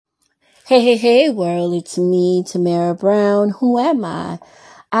Hey, world, it's me, Tamara Brown. Who am I?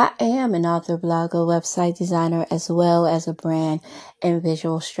 I am an author, blogger, website designer, as well as a brand and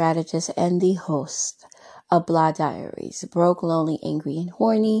visual strategist and the host of Blah Diaries. Broke, lonely, angry, and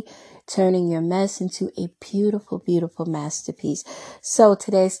horny, turning your mess into a beautiful, beautiful masterpiece. So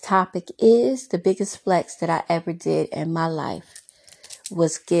today's topic is the biggest flex that I ever did in my life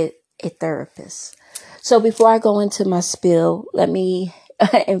was get a therapist. So before I go into my spiel, let me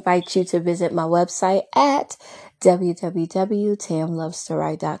invite you to visit my website at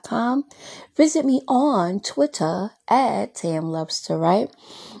www.tamlovestowrite.com. Visit me on Twitter at tamlovestowrite.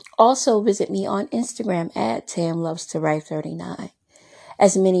 Also visit me on Instagram at tamlovestowrite39.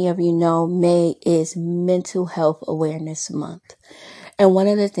 As many of you know, May is Mental Health Awareness Month. And one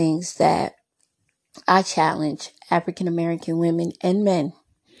of the things that I challenge African American women and men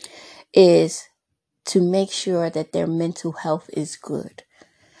is to make sure that their mental health is good.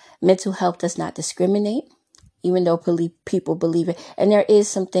 Mental health does not discriminate, even though people believe it. And there is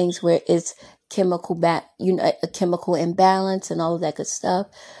some things where it's a chemical imbalance and all of that good stuff.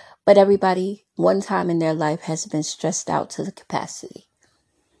 But everybody, one time in their life, has been stressed out to the capacity.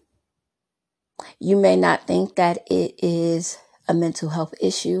 You may not think that it is a mental health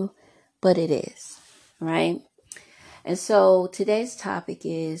issue, but it is, right? And so today's topic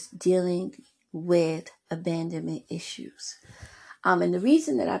is dealing with abandonment issues. And the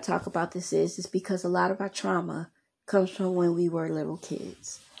reason that I talk about this is because a lot of our trauma comes from when we were little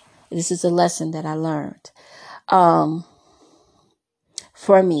kids. This is a lesson that I learned. For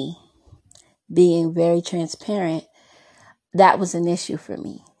me, being very transparent, that was an issue for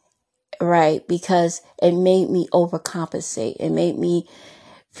me, right? Because it made me overcompensate. It made me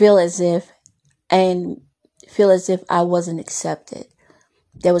feel as if I wasn't accepted.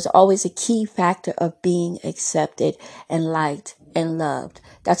 There was always a key factor of being accepted and liked and loved.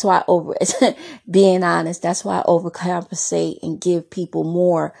 That's why being honest, that's why I overcompensate and give people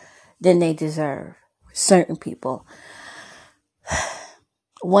more than they deserve. Certain people.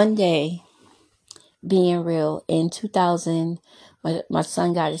 One day, being real, in 2000, my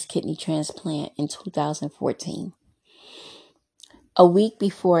son got his kidney transplant in 2014. A week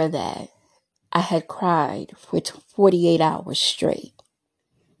before that, I had cried for 48 hours straight.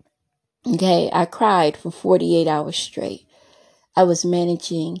 Okay, I cried for 48 hours straight. I was a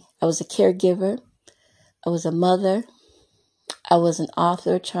caregiver. I was a mother. I was an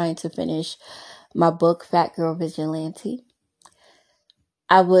author trying to finish my book, Fat Girl Vigilante.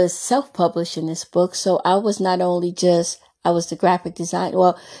 I was self-publishing this book, so I was not only I was the graphic designer.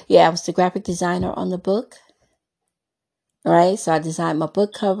 I was the graphic designer on the book. All right, so I designed my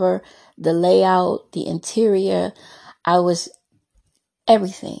book cover, the layout, the interior. I was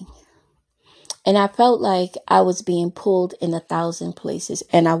everything. And I felt like I was being pulled in 1,000 places,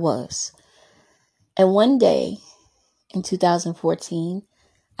 and I was. And one day in 2014,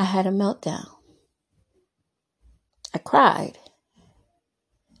 I had a meltdown. I cried.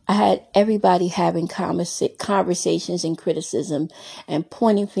 I had everybody having conversations and criticism and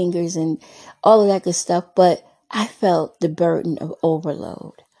pointing fingers and all of that good stuff, but I felt the burden of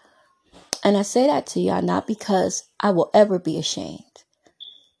overload. And I say that to y'all not because I will ever be ashamed.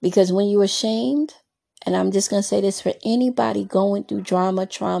 Because when you're ashamed, and I'm just going to say this for anybody going through drama,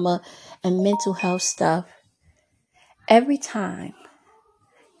 trauma, and mental health stuff, every time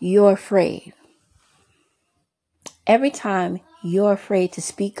you're afraid to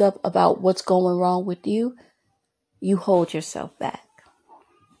speak up about what's going wrong with you, you hold yourself back.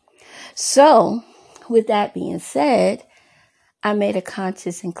 So, with that being said, I made a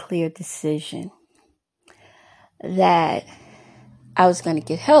conscious and clear decision that I was going to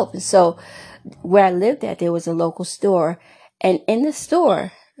get help. And so, where I lived at, there was a local store. And in the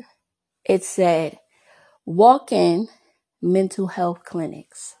store, it said, walk-in mental health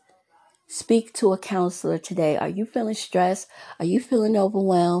clinics. Speak to a counselor today. Are you feeling stressed? Are you feeling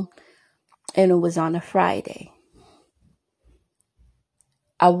overwhelmed? And it was on a Friday.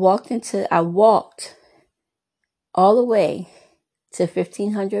 I walked all the way to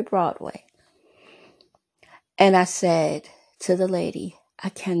 1500 Broadway. And I said to the lady, I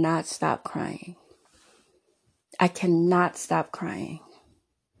cannot stop crying. I cannot stop crying.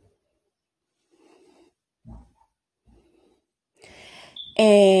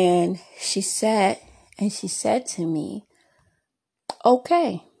 And she said to me,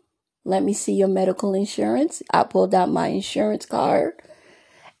 okay, let me see your medical insurance. I pulled out my insurance card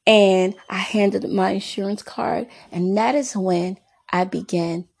and I handed my insurance card. And that is when I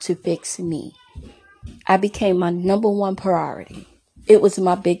began to fix me. I became my number one priority. It was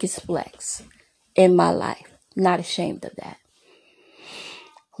my biggest flex in my life. Not ashamed of that.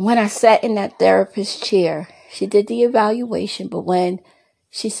 when I sat in that therapist chair, she did the evaluation, but when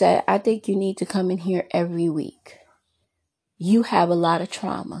she said, I think you need to come in here every week. You have a lot of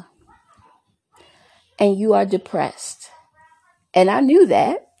trauma and you are depressed. And I knew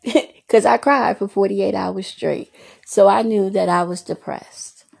that because I cried for 48 hours straight. So I knew that I was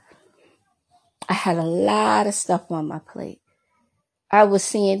depressed. I had a lot of stuff on my plate. I was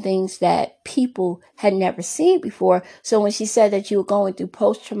seeing things that people had never seen before. So when she said that you were going through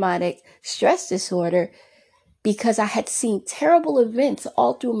post-traumatic stress disorder, because I had seen terrible events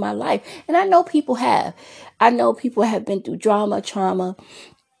all through my life. And I know people have. I know people have been through trauma.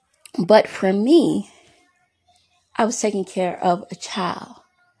 But for me, I was taking care of a child.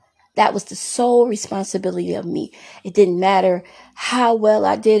 That was the sole responsibility of me. It didn't matter how well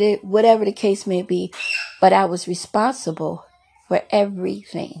I did it, whatever the case may be, but I was responsible for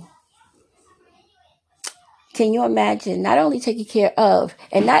everything. Can you imagine not only taking care of,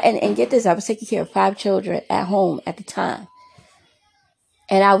 and get this, I was taking care of 5 children at home at the time.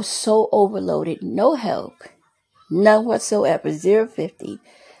 And I was so overloaded, no help, none whatsoever, 0-50.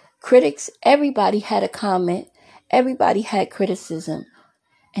 Critics, everybody had a comment, everybody had criticism,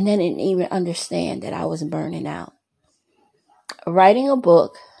 and they didn't even understand that I was burning out. Writing a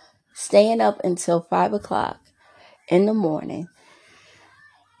book, staying up until 5 o'clock in the morning,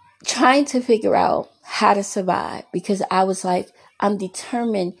 trying to figure out how to survive, because I was like, I'm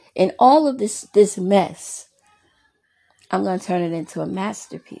determined in all of this mess, I'm going to turn it into a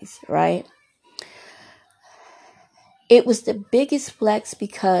masterpiece, right? It was the biggest flex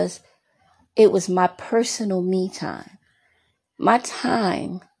because it was my personal me time. My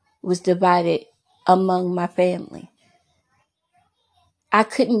time was divided among my family. I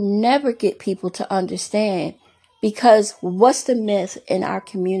could never get people to understand, because what's the myth in our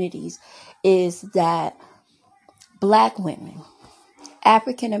communities is that Black women,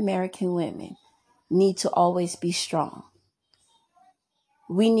 African American women, need to always be strong.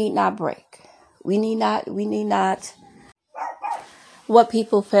 We need not break. We need not. What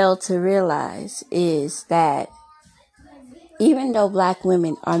people fail to realize is that even though Black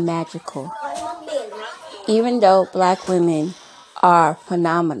women are magical, even though Black women are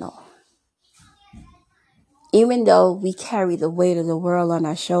phenomenal, even though we carry the weight of the world on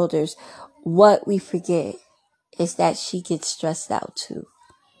our shoulders, what we forget is that she gets stressed out too.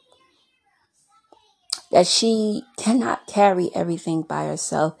 That she cannot carry everything by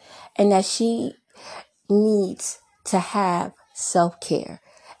herself, and that she needs to have self-care.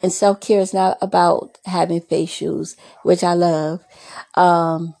 And self-care is not about having facials, which I love,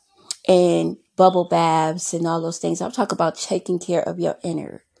 and bubble baths and all those things. I'm talking about taking care of your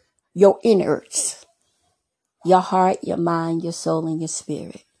innards, your heart, your mind, your soul, and your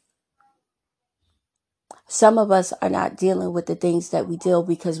spirit. Some of us are not dealing with the things that we deal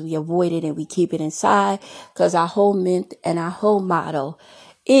because we avoid it and we keep it inside, because our whole myth and our whole motto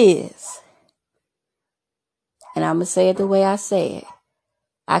is, and I'm going to say it the way I say it,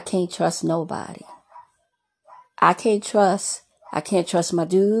 I can't trust nobody. I can't trust my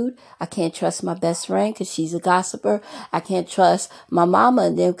dude. I can't trust my best friend because she's a gossiper. I can't trust my mama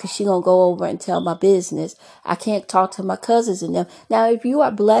and them because she going to go over and tell my business. I can't talk to my cousins and them. Now, if you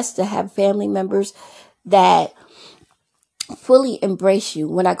are blessed to have family members that fully embrace you,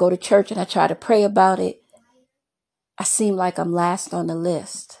 when I go to church and I try to pray about it, I seem like I'm last on the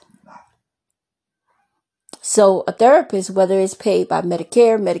list. So a therapist, whether it's paid by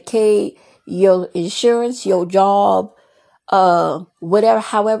Medicare, Medicaid, your insurance, your job, whatever,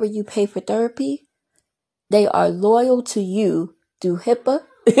 however you pay for therapy, they are loyal to you through HIPAA,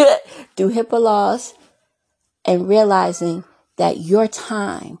 through HIPAA laws, and realizing that your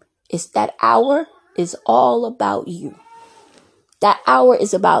time is, that hour is all about you. That hour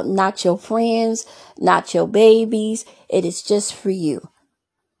is about not your friends, not your babies. It is just for you.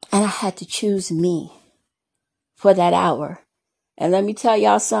 And I had to choose me for that hour. And let me tell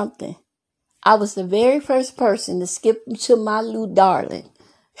y'all something. I was the very first person to skip to my Lou Darling.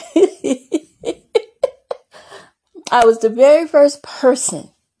 I was the very first person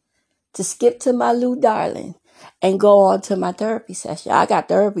to skip to my Lou Darling and go on to my therapy session. I got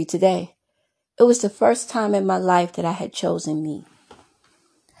therapy today. It was the first time in my life that I had chosen me.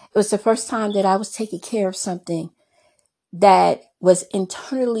 It was the first time that I was taking care of something that was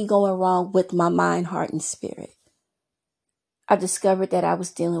internally going wrong with my mind, heart, and spirit. I discovered that I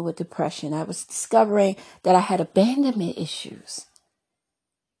was dealing with depression. I was discovering that I had abandonment issues,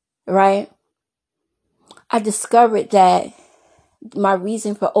 right? I discovered that my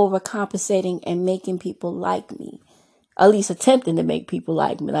reason for overcompensating and making people like me, at least attempting to make people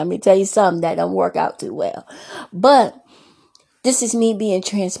like me. Let me tell you something that don't work out too well. But This is me being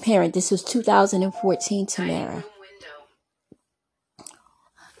transparent. This was 2014, Tamara.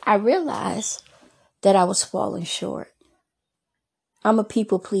 I realized that I was falling short. I'm a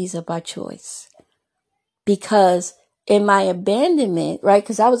people pleaser by choice. Because in my abandonment, right,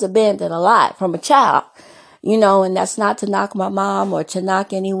 because I was abandoned a lot from a child, and that's not to knock my mom or to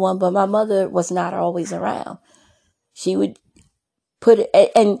knock anyone, but my mother was not always around. She would put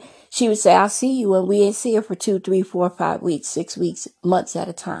it, and she would say, I'll see you, and we ain't see her for 2, 3, 4, 5 weeks, 6 weeks, months at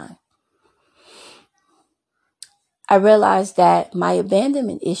a time. I realized that my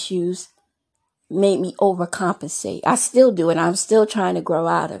abandonment issues made me overcompensate. I still do it. I'm still trying to grow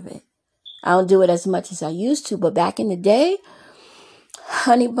out of it. I don't do it as much as I used to, but back in the day,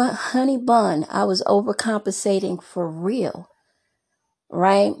 honey bun, I was overcompensating for real,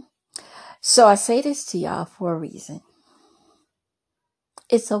 right? So I say this to y'all for a reason.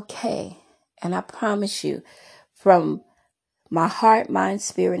 It's okay. And I promise you, from my heart, mind,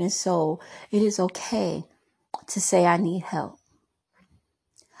 spirit, and soul, it is okay to say I need help.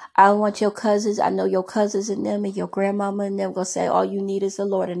 I don't want your cousins. I know your cousins and them and your grandmama and them gonna say all you need is the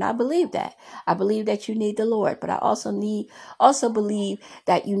Lord. And I believe that. I believe that you need the Lord, but I also believe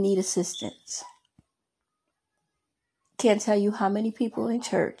that you need assistance. Can't tell you how many people in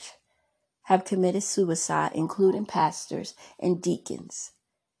church have committed suicide, including pastors and deacons.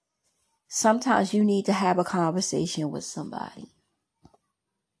 Sometimes you need to have a conversation with somebody.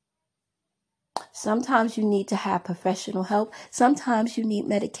 Sometimes you need to have professional help. Sometimes you need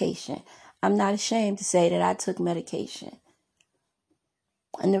medication. I'm not ashamed to say that I took medication.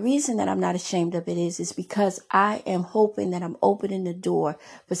 And the reason that I'm not ashamed of it is because I am hoping that I'm opening the door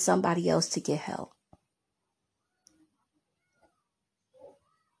for somebody else to get help.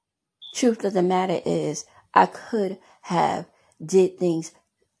 Truth of the matter is, I could have did things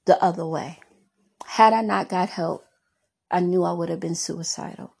the other way. Had I not got help, I knew I would have been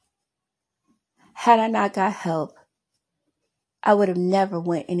suicidal. Had I not got help, I would have never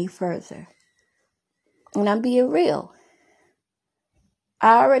went any further. And I'm being real.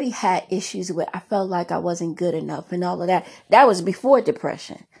 I already had issues with, I felt like I wasn't good enough and all of that. That was before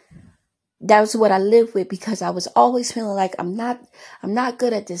depression. That was what I lived with because I was always feeling like I'm not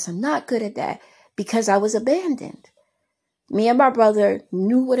good at this. I'm not good at that because I was abandoned. Me and my brother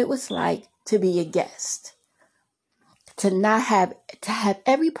knew what it was like to be a guest, to have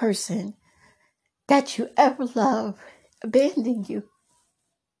every person that you ever loved abandon you.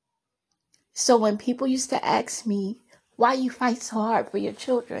 So when people used to ask me, why you fight so hard for your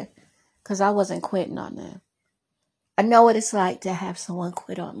children? Because I wasn't quitting on them. I know what it's like to have someone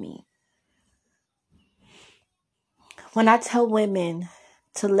quit on me. When I tell women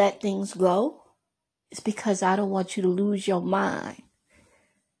to let things go, it's because I don't want you to lose your mind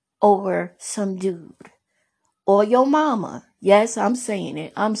over some dude or your mama. Yes, I'm saying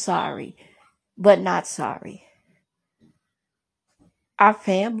it. I'm sorry, but not sorry. Our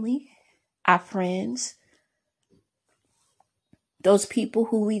family, our friends, those people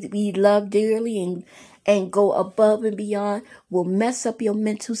who we love dearly and go above and beyond will mess up your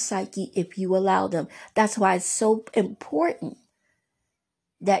mental psyche if you allow them. That's why it's so important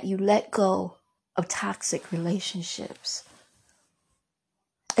that you let go of toxic relationships.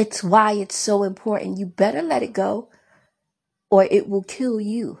 It's why it's so important. You better let it go or it will kill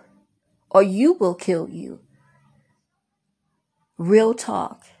you or you will kill you. Real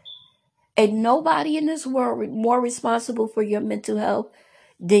talk. And nobody in this world more responsible for your mental health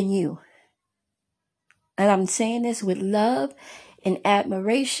than you. And I'm saying this with love and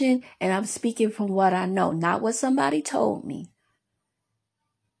admiration, and I'm speaking from what I know, not what somebody told me.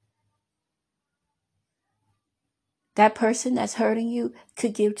 That person that's hurting you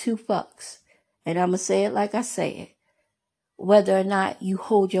could give 2 fucks. And I'm going to say it like I say it. Whether or not you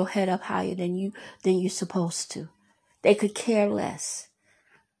hold your head up higher than you're supposed to. They could care less.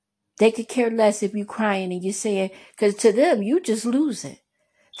 They could care less if you're crying and you're saying, because to them, you just losing.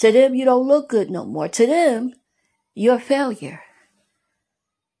 To them, you don't look good no more. To them, you're a failure.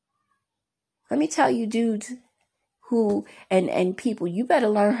 Let me tell you, dudes who, and people, you better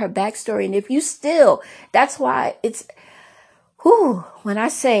learn her backstory. And if you still, that's why it's, when I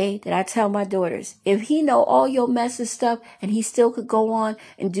say that I tell my daughters, if he know all your mess and stuff and he still could go on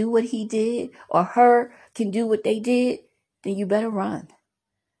and do what he did or her can do what they did, then you better run.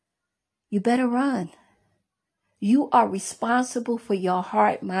 You better run. You are responsible for your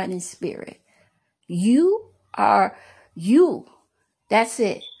heart, mind, and spirit. You are you. That's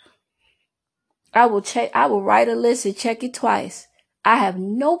it. I will write a list and check it twice. I have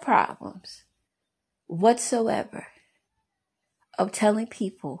no problems whatsoever of telling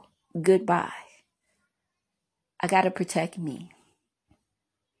people goodbye. I got to protect me.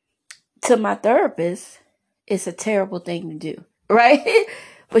 To my therapist, it's a terrible thing to do, right?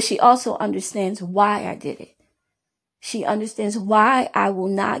 But she also understands why I did it. She understands why I will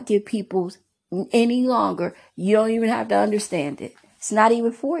not give people any longer. You don't even have to understand it. It's not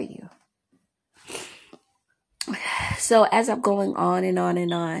even for you. So as I'm going on and on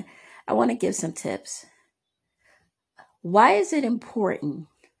and on, I want to give some tips. Why is it important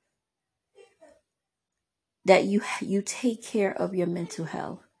that you take care of your mental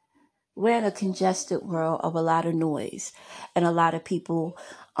health? We're in a congested world of a lot of noise and a lot of people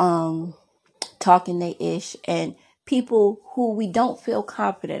talking their ish, and people who we don't feel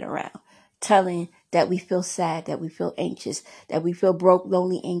confident around telling that we feel sad, that we feel anxious, that we feel broke,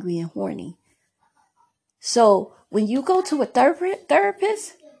 lonely, angry, and horny. So when you go to a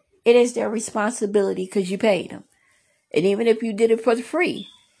therapist, it is their responsibility because you paid them. And even if you did it for free,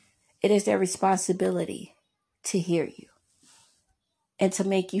 it is their responsibility to hear you and to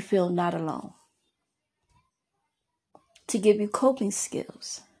make you feel not alone, to give you coping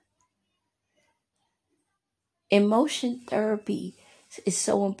skills. Emotion therapy is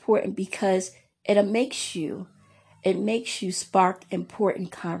so important because it makes you spark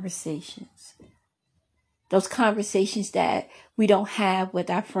important conversations. Those conversations that we don't have with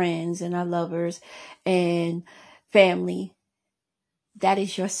our friends and our lovers and family. That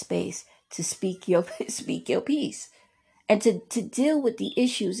is your space to speak your speak your piece and to deal with the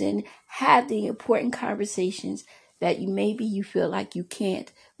issues and have the important conversations that you feel like you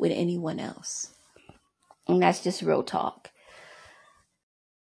can't with anyone else. And that's just real talk.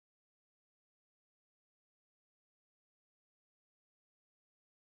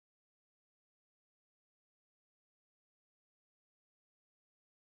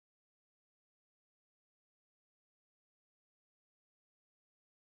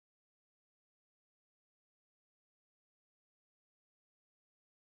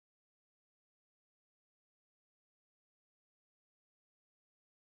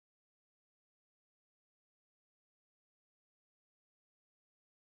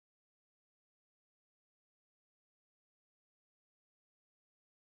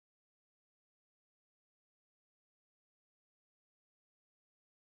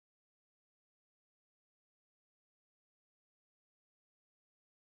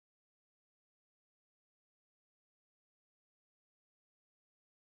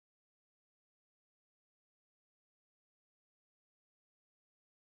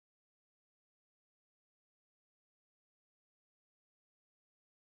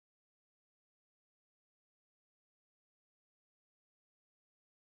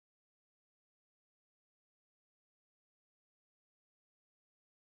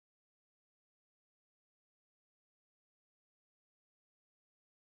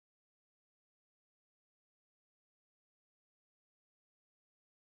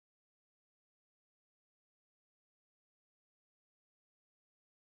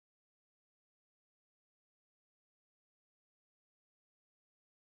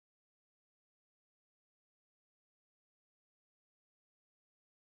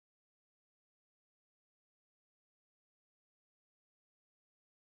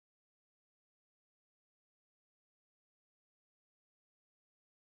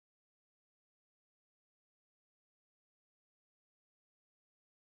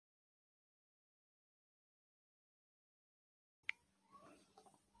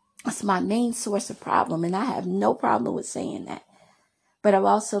 That's my main source of problem, and I have no problem with saying that. But I've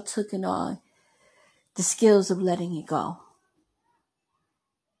also taken on the skills of letting it go.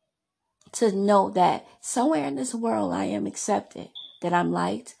 To know that somewhere in this world I am accepted, that I'm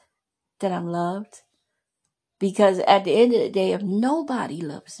liked, that I'm loved. Because at the end of the day, if nobody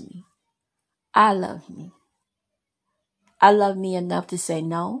loves me, I love me. I love me enough to say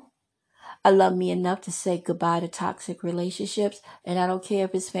no. I love me enough to say goodbye to toxic relationships. And I don't care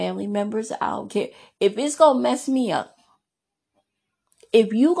if it's family members. I don't care. If it's going to mess me up,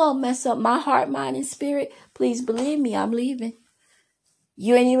 if you going to mess up my heart, mind, and spirit, please believe me, I'm leaving.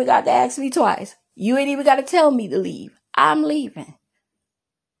 You ain't even got to ask me twice. You ain't even got to tell me to leave. I'm leaving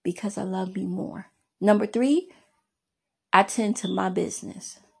because I love me more. Number 3, I tend to my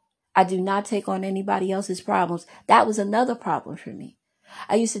business. I do not take on anybody else's problems. That was another problem for me.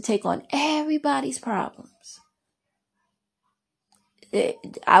 I used to take on everybody's problems.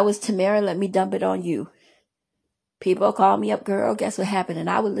 I was Tamara, let me dump it on you. People call me up, girl, guess what happened? And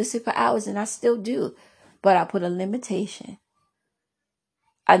I would listen for hours, and I still do. But I put a limitation.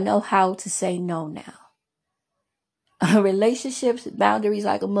 I know how to say no now. Relationships, boundaries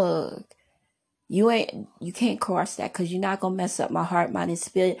like a mug. You can't cross that, because you're not going to mess up my heart, mind, and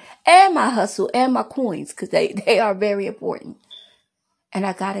spirit, and my hustle, and my coins, because they are very important. And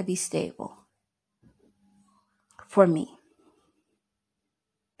I got to be stable for me.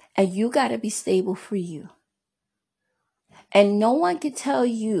 And you got to be stable for you. And no one can tell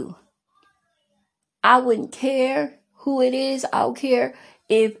you, I wouldn't care who it is. I don't care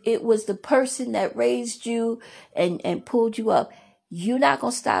if it was the person that raised you and pulled you up. You're not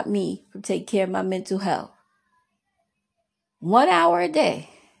going to stop me from taking care of my mental health. 1 hour a day.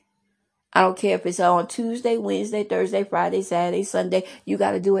 I don't care if it's on Tuesday, Wednesday, Thursday, Friday, Saturday, Sunday. You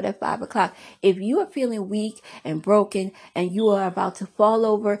got to do it at 5 o'clock. If you are feeling weak and broken and you are about to fall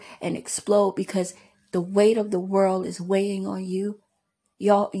over and explode because the weight of the world is weighing on you,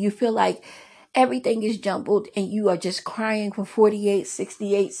 you feel like everything is jumbled and you are just crying for 48,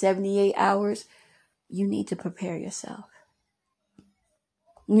 68, 78 hours, you need to prepare yourself.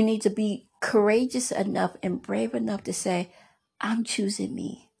 You need to be courageous enough and brave enough to say, I'm choosing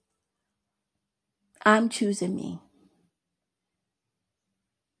me. I'm choosing me.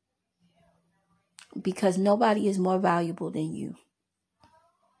 Because nobody is more valuable than you.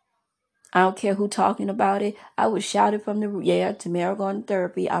 I don't care who talking about it. I would shout it from the roof. Yeah, Tamara going to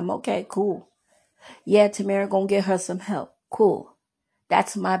therapy. I'm okay. Cool. Yeah, Tamara going to get her some help. Cool.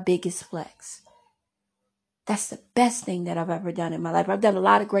 That's my biggest flex. That's the best thing that I've ever done in my life. I've done a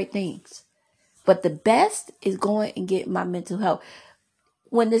lot of great things. But the best is going and getting my mental health.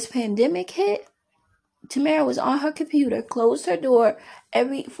 When this pandemic hit, Tamara was on her computer, closed her door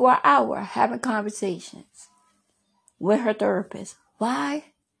for an hour, having conversations with her therapist. Why?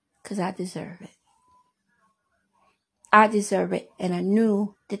 Because I deserve it. I deserve it. And I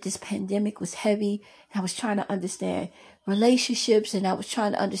knew that this pandemic was heavy. And I was trying to understand relationships. And I was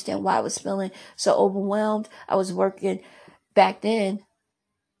trying to understand why I was feeling so overwhelmed. I was working back then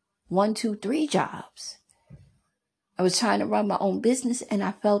 1, 2, 3 jobs. I was trying to run my own business and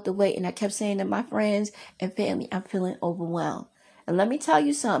I felt the weight. And I kept saying to my friends and family, I'm feeling overwhelmed. And let me tell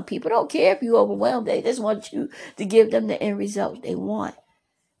you something. People don't care if you're overwhelmed. They just want you to give them the end result they want.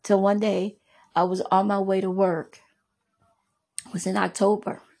 Till one day I was on my way to work. It was in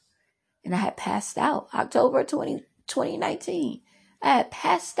October. And I had passed out. October 2019. I had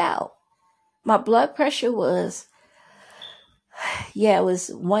passed out. My blood pressure was, it was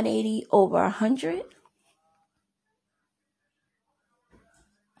 180 over 100.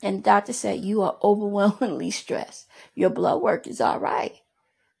 And the doctor said, you are overwhelmingly stressed. Your blood work is all right,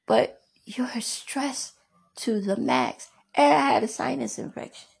 but you're stressed to the max. And I had a sinus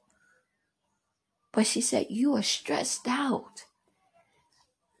infection. But she said, you are stressed out.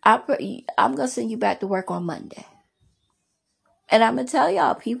 I'm going to send you back to work on Monday. And I'm going to tell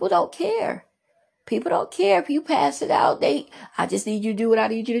y'all, people don't care. People don't care if you pass it out. I just need you to do what I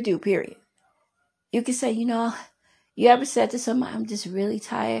need you to do, period. You can say, you ever said to somebody, I'm just really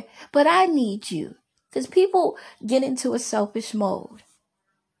tired, but I need you. Because people get into a selfish mode.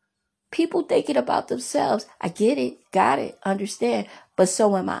 People thinking about themselves. I get it, got it, understand, but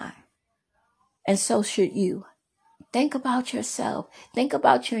so am I. And so should you. Think about yourself. Think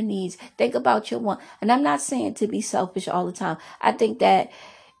about your needs. Think about your want. And I'm not saying to be selfish all the time. I think that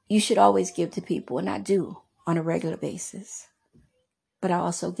you should always give to people, and I do on a regular basis. But I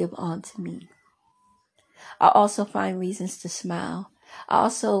also give on to me. I also find reasons to smile. I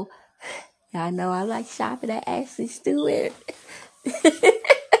know I like shopping at Ashley Stewart.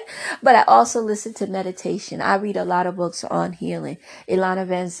 But I also listen to meditation. I read a lot of books on healing. Iyanla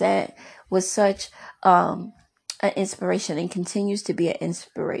Vanzant was such an inspiration and continues to be an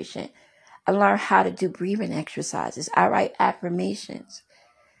inspiration. I learned how to do breathing exercises. I write affirmations,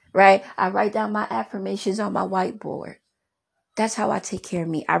 right? I write down my affirmations on my whiteboard. That's how I take care of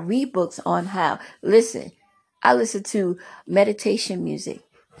me. I read books on how. I listen to meditation music,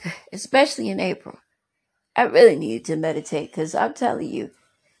 especially in April. I really needed to meditate because I'm telling you,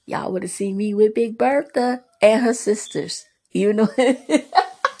 y'all would have seen me with Big Bertha and her sisters. Even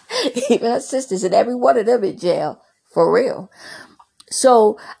her sisters, and every one of them in jail. For real.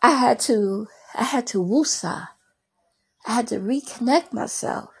 So I had to woosah. I had to reconnect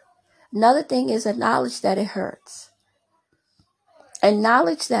myself. Another thing is acknowledge that it hurts.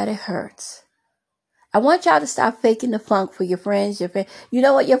 Acknowledge that it hurts. I want y'all to stop faking the funk for your friends. You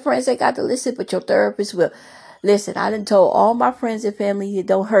know what? Your friends ain't got to listen, but your therapist will. Listen, I done told all my friends and family it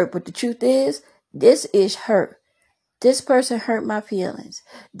don't hurt. But the truth is, this is hurt. This person hurt my feelings.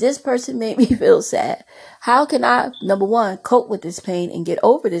 This person made me feel sad. How can I, number one, cope with this pain and get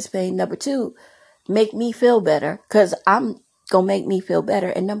over this pain? Number two, make me feel better, because I'm going to make me feel better.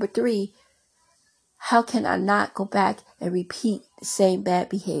 And number three, how can I not go back and repeat the same bad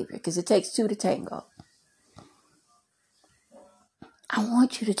behavior? Because it takes two to tango. I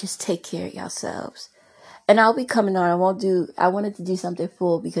want you to just take care of yourselves. And I'll be coming on. I wanted to do something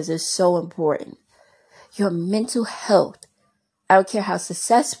full because it's so important. Your mental health. I don't care how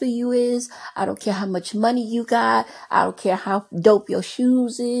successful you is. I don't care how much money you got. I don't care how dope your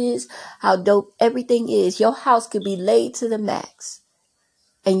shoes is, how dope everything is. Your house could be laid to the max.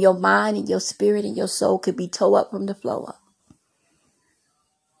 And your mind and your spirit and your soul could be tore up from the floor up.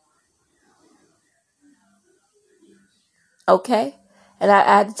 Okay? And I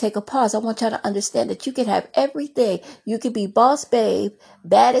had to take a pause. I want y'all to understand that you can have everything. You could be boss babe,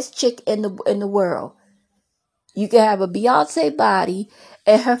 baddest chick in the world. You can have a Beyonce body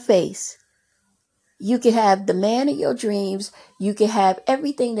and her face. You can have the man of your dreams. You can have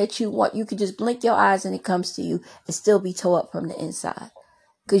everything that you want. You can just blink your eyes and it comes to you and still be tore up from the inside.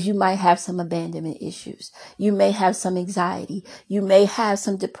 Because you might have some abandonment issues. You may have some anxiety. You may have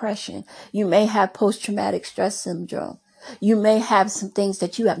some depression. You may have post-traumatic stress syndrome. You may have some things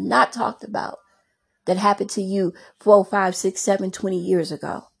that you have not talked about that happened to you 4, 5, 6, 7, 20 years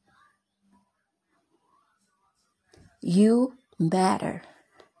ago. You matter.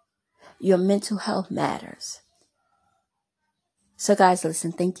 Your mental health matters. So guys,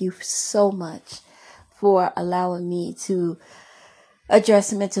 listen, thank you so much for allowing me to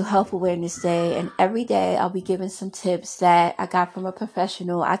address Mental Health Awareness Day. And every day I'll be giving some tips that I got from a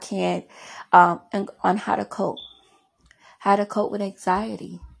professional. I can't, on how to cope with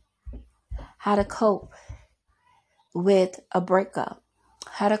anxiety, how to cope with a breakup,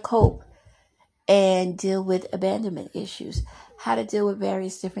 how to cope and deal with abandonment issues, how to deal with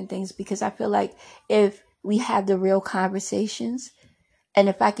various different things. Because I feel like if we have the real conversations, and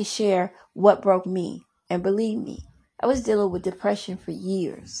if I could share what broke me, and believe me, I was dealing with depression for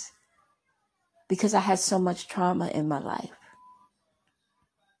years because I had so much trauma in my life.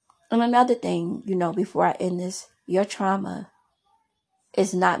 And another thing, before I end this, your trauma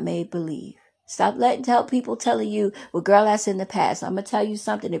is not made believe. Stop tell people telling you, well, girl, that's in the past. I'm going to tell you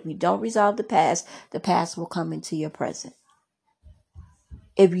something. If you don't resolve the past will come into your present.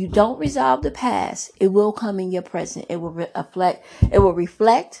 If you don't resolve the past, it will come in your present. It will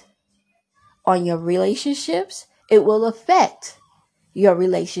reflect on your relationships. It will affect your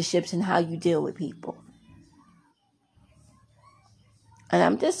relationships and how you deal with people. And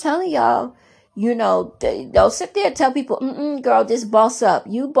I'm just telling y'all, don't sit there and tell people, girl, just boss up.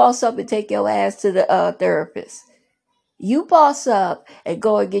 You boss up and take your ass to the therapist. You boss up and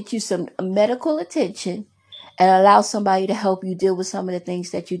go and get you some medical attention and allow somebody to help you deal with some of the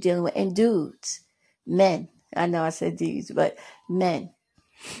things that you're dealing with. And dudes, men, I know I said dudes, but men,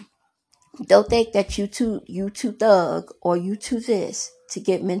 don't think that you too thug or you too this to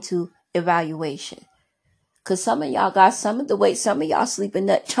get mental evaluation. Because some of y'all got some of y'all sleeping,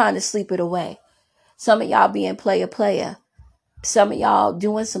 trying to sleep it away. Some of y'all being player. Some of y'all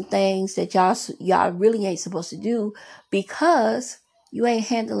doing some things that y'all really ain't supposed to do because you ain't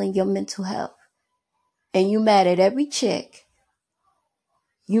handling your mental health. And you mad at every chick.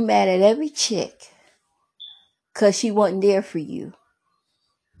 You mad at every chick because she wasn't there for you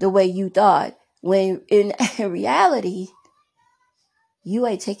the way you thought. When in reality, you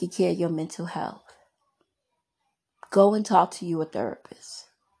ain't taking care of your mental health. Go and talk to your therapist.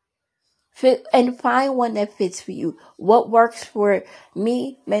 And find one that fits for you. What works for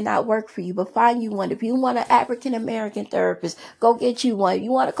me may not work for you, but find you one. If you want an African American therapist, go get you one. If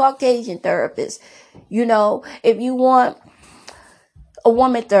you want a Caucasian therapist, if you want a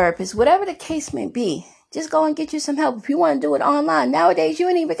woman therapist, whatever the case may be, just go and get you some help. If you want to do it online, nowadays you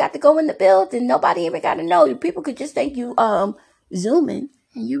ain't even got to go in the building. Nobody even got to know. People could just think you zooming,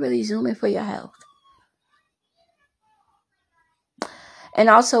 and you really zooming for your health. And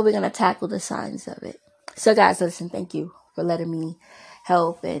also, we're going to tackle the signs of it. So, guys, listen, thank you for letting me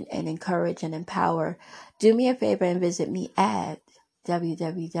help and encourage and empower. Do me a favor and visit me at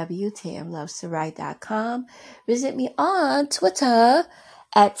www.tamlovestowrite.com. Visit me on Twitter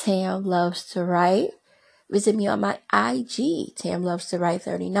at tamlovestowrite. Visit me on my IG,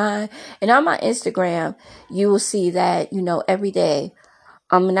 tamlovestowrite39. And on my Instagram, you will see that, every day,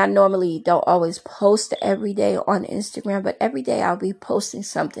 and I normally don't always post every day on Instagram, but every day I'll be posting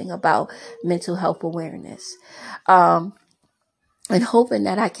something about mental health awareness. And hoping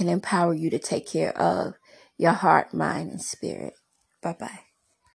that I can empower you to take care of your heart, mind, and spirit. Bye-bye.